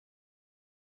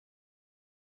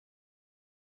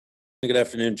Good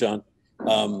afternoon, John.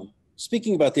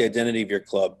 Speaking about the identity of your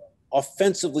club,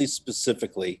 offensively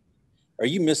specifically, are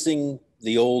you missing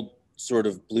the old sort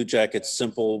of Blue Jackets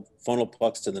simple funnel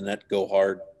pucks to the net, go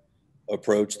hard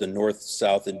approach, the north,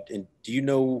 south? And do you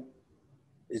know,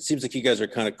 it seems like you guys are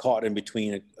kind of caught in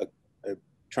between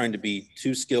trying to be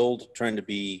too skilled, trying to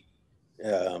be,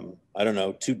 I don't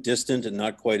know, too distant and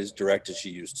not quite as direct as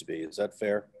you used to be. Is that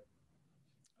fair?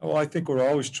 Well, I think we're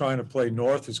always trying to play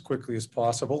north as quickly as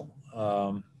possible.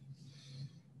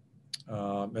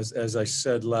 As I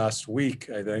said last week,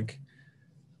 I think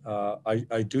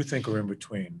I do think we're in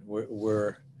between.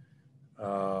 We're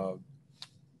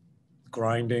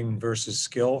grinding versus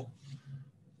skill.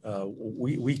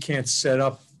 We can't set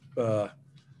up.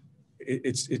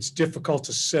 It's difficult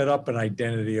to set up an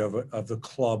identity of the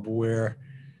club where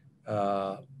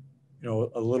a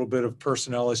little bit of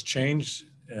personnel has changed.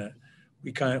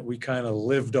 We kind of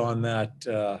lived on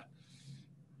that.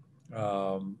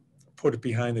 Put it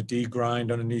behind the D,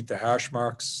 grind underneath the hash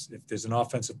marks. If there's an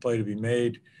offensive play to be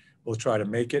made, we'll try to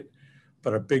make it.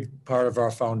 But a big part of our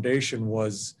foundation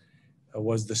was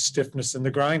the stiffness and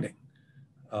the grinding.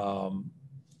 As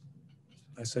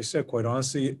I said, quite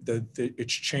honestly,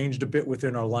 it's changed a bit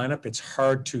within our lineup. It's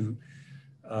hard to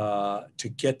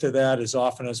get to that as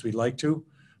often as we'd like to,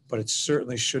 but it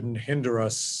certainly shouldn't hinder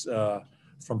us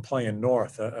from playing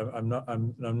north.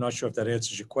 I'm not sure if that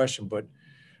answers your question, but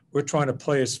we're trying to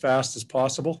play as fast as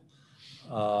possible,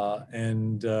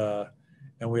 and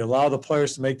we allow the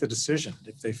players to make the decision.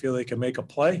 If they feel they can make a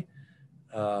play,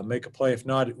 make a play. If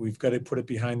not, we've got to put it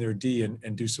behind their D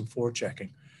and do some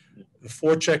forechecking. The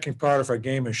forechecking part of our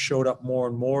game has showed up more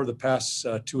and more the past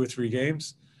 2 or 3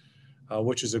 games,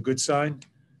 which is a good sign.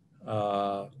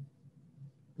 So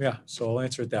I'll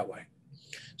answer it that way.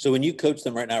 So when you coach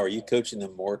them right now, are you coaching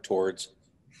them more towards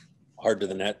hard to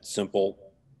the net, simple,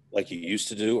 like you used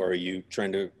to do, or are you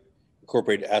trying to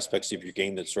incorporate aspects of your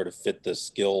game that sort of fit the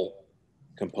skill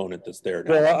component that's there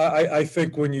now? Well, I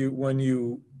think when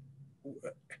you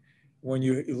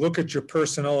look at your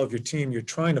personnel of your team, you're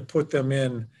trying to put them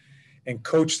in and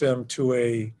coach them to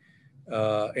an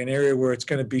area where it's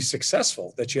going to be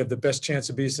successful, that you have the best chance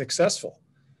of being successful.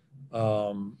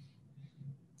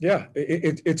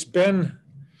 It's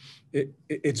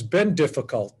been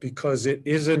difficult because it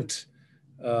isn't.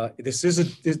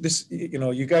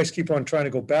 You guys keep on trying to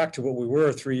go back to what we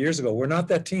were 3 years ago. We're not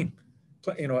that team.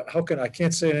 I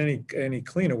can't say it any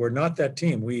cleaner. We're not that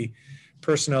team.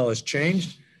 Personnel has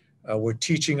changed. We're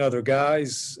teaching other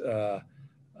guys.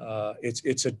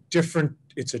 It's a different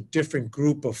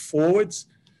group of forwards,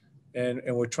 and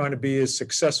we're trying to be as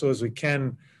successful as we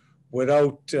can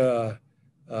without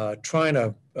trying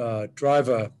to drive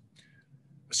a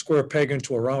square peg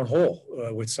into a round hole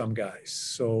with some guys.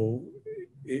 So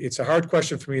it's a hard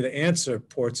question for me to answer,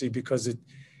 Portsy, because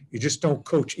you just don't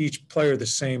coach each player the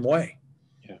same way.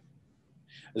 Yeah.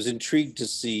 I was intrigued to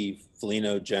see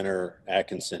Foligno, Jenner,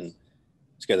 Atkinson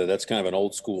together. That's kind of an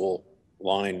old school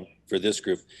line for this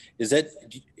group. Is that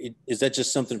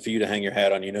just something for you to hang your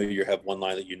hat on? You have one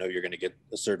line that you're going to get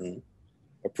a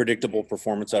predictable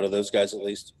performance out of those guys at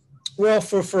least? Well,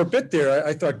 for a bit there,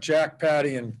 I thought Jack,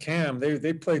 Patty, and Cam,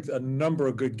 they played a number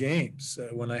of good games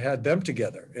when I had them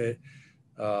together.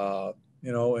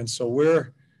 And so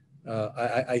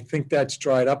I think that's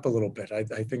dried up a little bit. I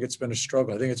think it's been a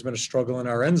struggle. I think it's been a struggle in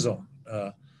our end zone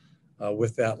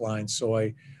with that line. So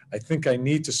I think I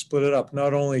need to split it up,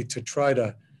 not only to try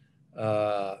to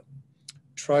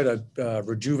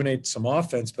rejuvenate some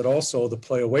offense, but also the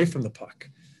play away from the puck.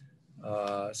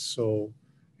 I've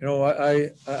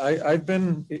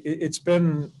been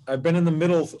in the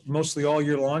middle mostly all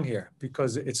year long here,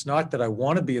 because it's not that I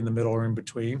want to be in the middle or in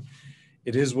between.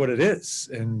 It is what it is.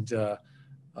 And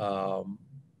I'm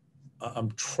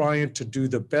trying to do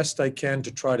the best I can to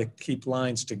try to keep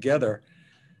lines together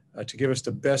to give us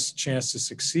the best chance to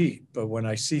succeed. But when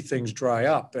I see things dry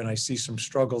up and I see some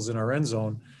struggles in our end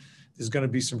zone, there's going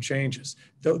to be some changes.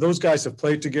 Those guys have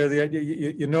played together.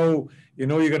 You know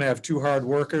you're going to have 2 hard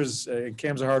workers. And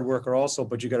Cam's a hard worker also,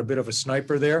 but you got a bit of a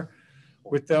sniper there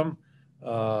with them.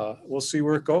 We'll see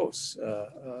where it goes.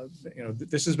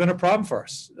 This has been a problem for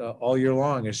us all year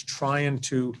long, is trying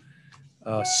to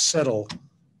settle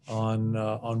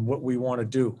on what we want to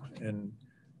do. And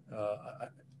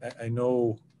I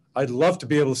know I'd love to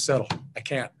be able to settle. I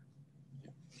can't.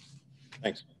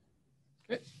 Thanks.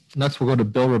 Okay. Next, we'll go to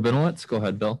Bill Rabinowitz. Go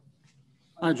ahead, Bill.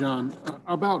 Hi, John.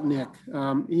 About Nick.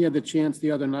 He had the chance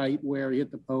the other night where he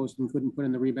hit the post and couldn't put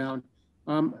in the rebound.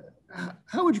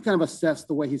 How would you kind of assess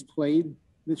the way he's played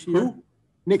this year? Who?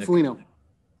 Nick Foligno.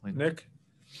 Nick?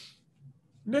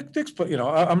 Nick's,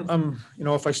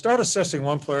 if I start assessing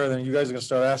one player, then you guys are gonna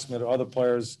start asking me to other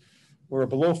players. We're a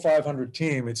below 500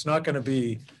 team. It's not gonna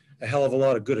be a hell of a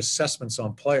lot of good assessments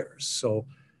on players. So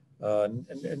and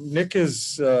Nick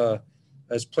has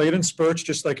played in spurts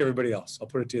just like everybody else. I'll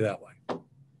put it to you that way.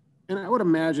 And I would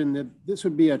imagine that this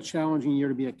would be a challenging year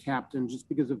to be a captain just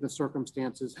because of the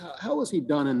circumstances. How has he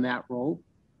done in that role?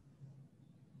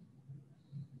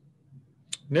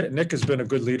 Nick has been a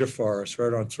good leader for us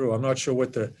right on through. I'm not sure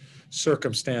what the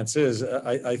circumstance is.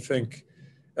 I think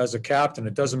as a captain,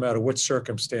 it doesn't matter what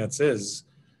circumstance is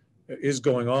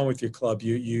going on with your club.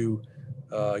 You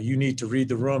need to read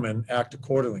the room and act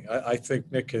accordingly. I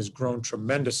think Nick has grown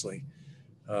tremendously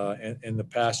in the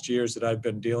past years that I've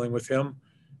been dealing with him.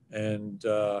 And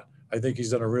I think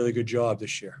he's done a really good job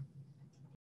this year.